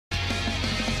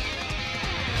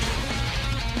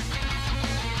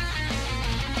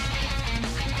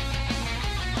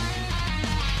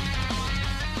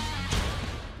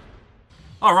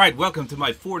Alright, welcome to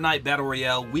my Fortnite Battle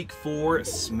Royale Week 4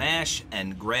 Smash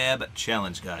and Grab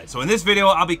Challenge Guide. So in this video,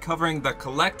 I'll be covering the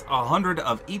collect 100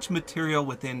 of each material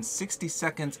within 60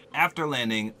 seconds after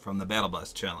landing from the Battle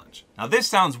Bus Challenge. Now this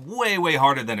sounds way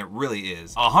harder than it really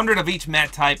is. 100 of each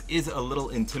mat type is a little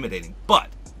intimidating, but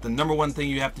the number one thing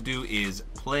you have to do is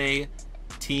play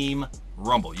Team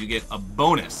Rumble. You get a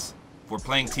bonus for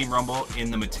playing Team Rumble in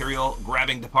the material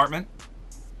grabbing department.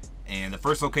 And the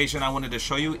first location I wanted to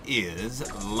show you is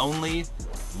Lonely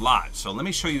Lodge. So let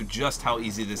me show you just how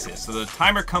easy this is. So the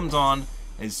timer comes on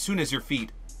as soon as your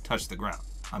feet touch the ground.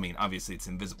 I mean, obviously it's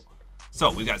invisible. So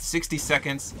we've got 60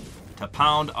 seconds to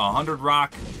pound 100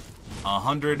 rock,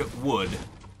 100 wood,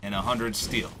 and 100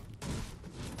 steel.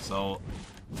 So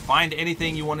find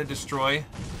anything you want to destroy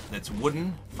that's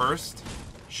wooden first.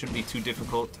 Shouldn't be too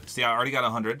difficult. See, I already got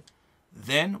 100.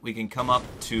 Then we can come up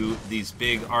to these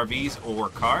big RVs or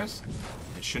cars.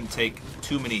 It shouldn't take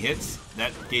too many hits.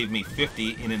 That gave me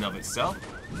 50 in and of itself.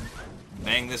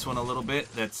 Bang this one a little bit.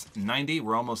 That's 90.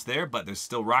 We're almost there, but there's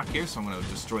still rock here, so I'm going to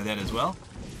destroy that as well.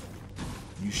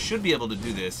 You should be able to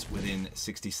do this within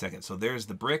 60 seconds. So there's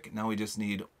the brick. Now we just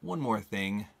need one more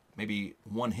thing, maybe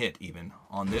one hit even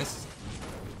on this.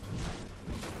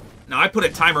 Now, I put a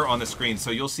timer on the screen,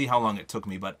 so you'll see how long it took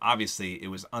me, but obviously it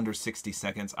was under 60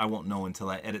 seconds. I won't know until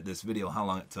I edit this video how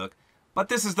long it took, but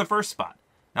this is the first spot.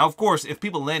 Now, of course, if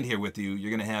people land here with you, you're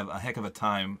going to have a heck of a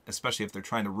time, especially if they're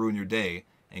trying to ruin your day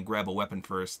and grab a weapon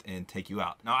first and take you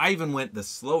out. Now, I even went the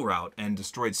slow route and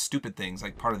destroyed stupid things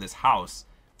like part of this house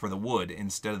for the wood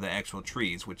instead of the actual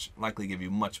trees, which likely give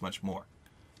you much more.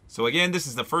 So again, this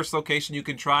is the first location you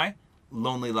can try,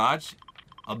 Lonely Lodge.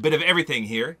 A bit of everything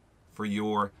here for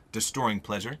your destroying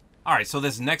pleasure. Alright, so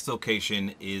this next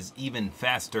location is even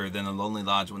faster than the Lonely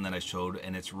Lodge one that I showed,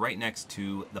 and it's right next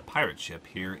to the pirate ship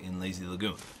here in Lazy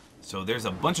Lagoon. So there's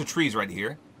a bunch of trees right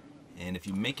here, and if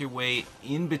you make your way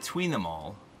in between them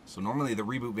all, so normally the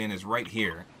reboot van is right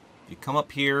here. If you come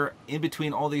up here, in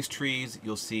between all these trees,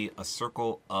 you'll see a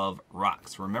circle of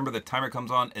rocks. Remember, the timer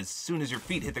comes on as soon as your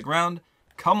feet hit the ground.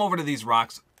 Come over to these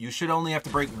rocks. You should only have to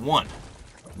break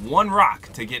one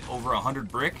rock to get over 100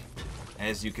 brick.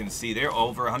 As you can see there,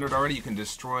 over 100 already. You can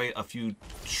destroy a few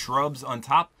shrubs on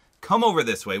top. Come over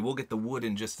this way. We'll get the wood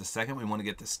in just a second. We want to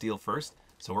get the steel first.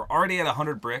 So we're already at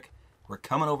 100 brick. We're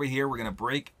coming over here. We're going to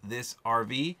break this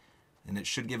RV, and it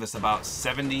should give us about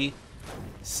 70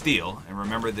 steel. And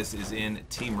remember, this is in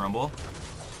Team Rumble.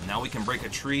 Now we can break a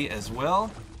tree as well.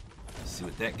 Let's see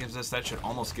what that gives us. That should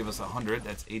almost give us 100.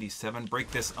 That's 87. Break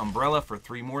this umbrella for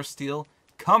 3 more steel.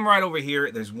 Come right over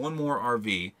here. There's one more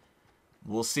RV.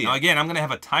 We'll see. Now again, I'm going to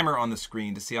have a timer on the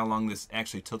screen to see how long this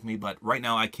actually took me, but right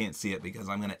now I can't see it because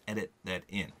I'm going to edit that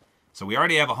in. So we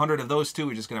already have 100 of those two.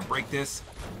 We're just going to break this,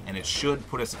 and it should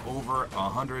put us over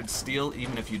 100 steel,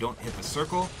 even if you don't hit the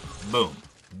circle. Boom.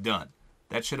 Done.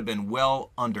 That should have been well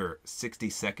under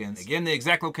 60 seconds. Again, the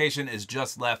exact location is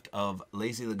just left of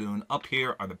Lazy Lagoon. Up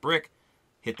here are the brick.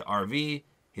 Hit the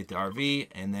RV,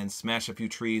 and then smash a few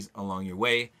trees along your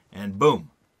way, and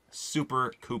boom.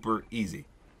 Super cooper easy.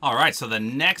 Alright, so the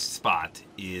next spot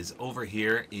is over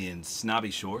here in Snobby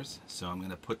Shores. So I'm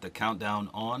going to put the countdown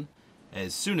on.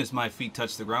 As soon as my feet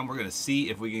touch the ground, we're going to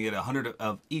see if we can get 100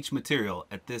 of each material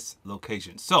at this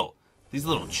location. So, these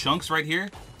little chunks right here,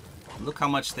 look how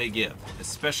much they give,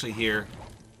 especially here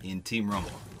in Team Rumble.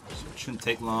 So it shouldn't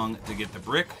take long to get the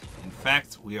brick. In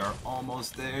fact, we are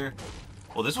almost there.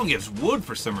 Well, this one gives wood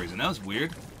for some reason. That was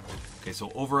weird. Okay,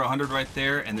 so over 100 right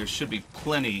there, and there should be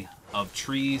plenty of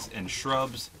trees and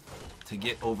shrubs to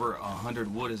get over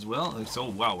 100 wood as well. So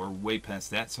wow, we're way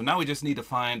past that. So now we just need to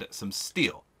find some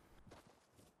steel.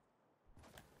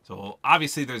 So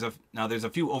obviously there's a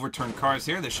few overturned cars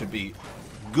here. This should be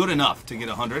good enough to get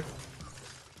 100.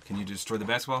 Can you destroy the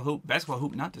basketball hoop? Basketball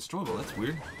hoop not destroyable. That's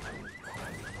weird.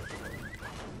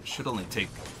 Should only take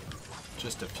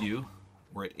just a few.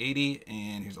 We're at 80,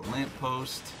 and here's a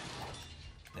lamppost.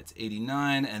 That's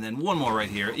 89, and then one more right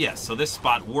here. Yes, so this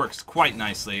spot works quite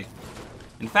nicely.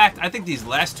 In fact, I think these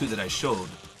last two that I showed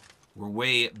were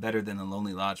way better than the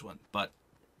Lonely Lodge one. But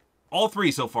all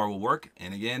 3 so far will work.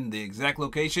 And again, the exact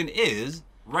location is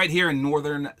right here in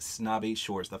northern Snobby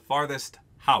Shores, the farthest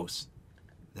house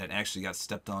that actually got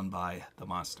stepped on by the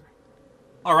monster.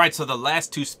 Alright, so the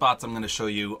last 2 spots I'm going to show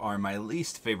you are my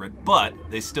least favorite, but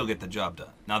they still get the job done.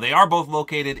 Now, they are both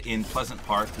located in Pleasant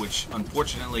Park, which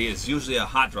unfortunately is usually a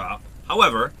hot drop.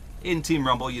 However, in Team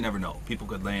Rumble, you never know. People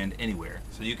could land anywhere.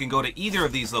 So you can go to either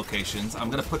of these locations. I'm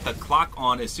going to put the clock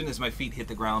on as soon as my feet hit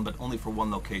the ground, but only for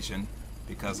one location,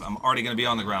 because I'm already going to be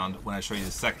on the ground when I show you the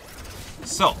second.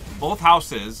 So, both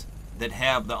houses that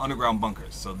have the underground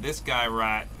bunkers. So this guy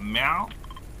right now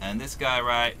And this guy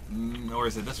right, or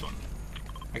is it this one?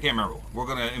 I can't remember. We're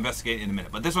going to investigate in a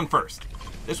minute. But this one first.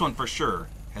 This one for sure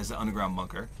has the underground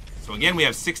bunker. So again, we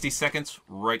have 60 seconds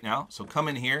right now. So come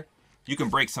in here. You can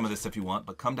break some of this if you want,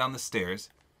 but come down the stairs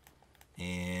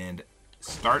and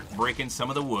start breaking some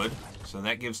of the wood. So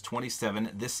that gives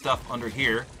 27. This stuff under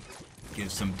here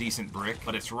gives some decent brick,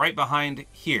 but it's right behind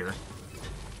here.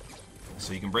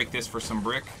 So you can break this for some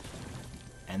brick.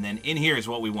 And then in here is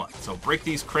what we want. So break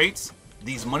these crates.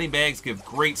 These money bags give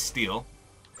great steel.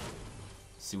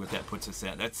 See what that puts us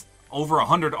at. That's over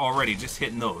 100 already, just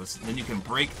hitting those. Then you can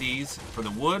break these for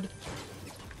the wood.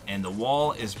 And the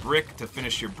wall is brick to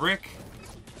finish your brick.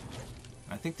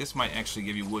 I think this might actually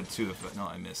give you wood too. If no,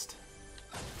 I missed.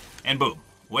 And boom.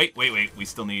 Wait. We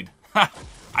still need...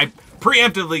 I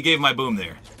preemptively gave my boom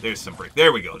there. There's some brick.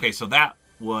 There we go. Okay, so that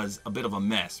was a bit of a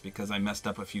mess because I messed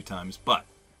up a few times. But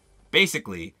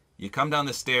basically, you come down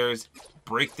the stairs,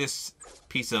 break this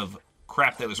piece of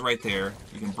crap that was right there.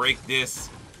 You can break this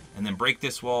and then break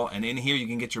this wall. And in here, you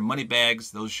can get your money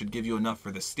bags. Those should give you enough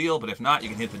for the steel. But if not, you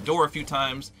can hit the door a few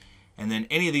times. And then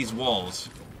any of these walls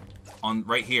on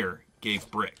right here gave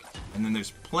brick. And then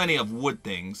there's plenty of wood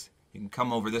things. You can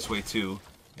come over this way too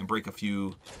and break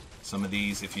some of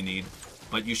these if you need.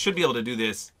 But you should be able to do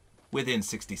this within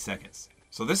 60 seconds.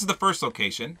 So this is the first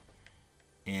location.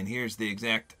 And here's the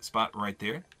exact spot right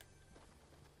there.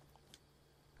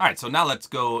 All right, so now let's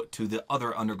go to the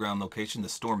other underground location. The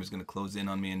storm is going to close in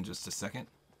on me in just a second.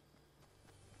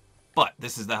 But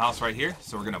this is the house right here.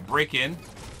 So we're going to break in.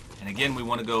 And again, we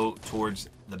want to go towards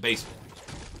the basement.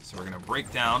 So we're going to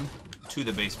break down to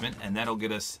the basement, and that'll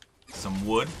get us some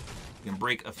wood. You can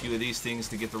break a few of these things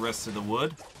to get the rest of the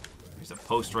wood. There's a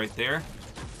post right there.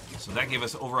 So that gave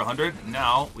us over 100.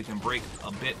 Now we can break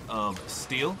a bit of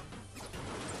steel.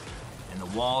 And the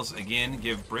walls, again,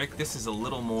 give brick. This is a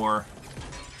little more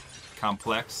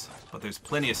complex, but there's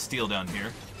plenty of steel down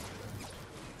here.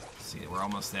 See, we're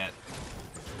almost at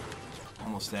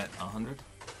 100.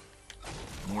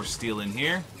 More steel in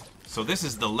here. So this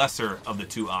is the lesser of the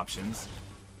two options.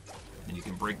 And you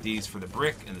can break these for the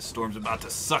brick, and the storm's about to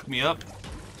suck me up.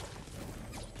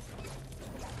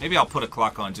 Maybe I'll put a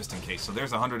clock on just in case. So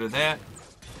there's 100 of that.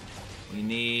 We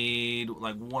need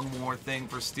like one more thing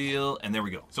for steel, and there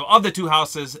we go. So of the two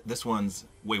houses, this one's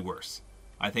way worse.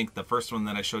 I think the first one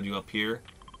that I showed you up here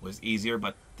was easier,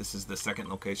 but this is the second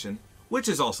location, which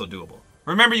is also doable.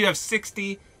 Remember, you have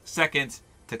 60 seconds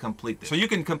to complete this. So you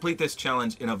can complete this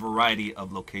challenge in a variety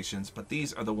of locations, but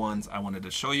these are the ones I wanted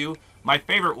to show you. My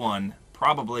favorite one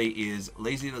probably is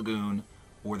Lazy Lagoon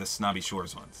or the Snobby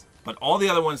Shores ones. But all the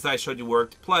other ones that I showed you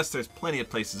worked, plus there's plenty of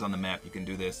places on the map you can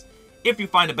do this. If you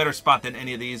find a better spot than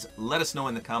any of these, let us know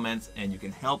in the comments and you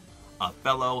can help a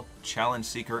fellow challenge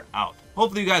seeker out.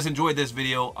 Hopefully you guys enjoyed this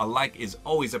video. A like is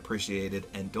always appreciated,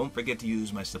 and don't forget to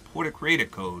use my Support-A-Creator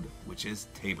code, which is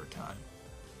tabortime.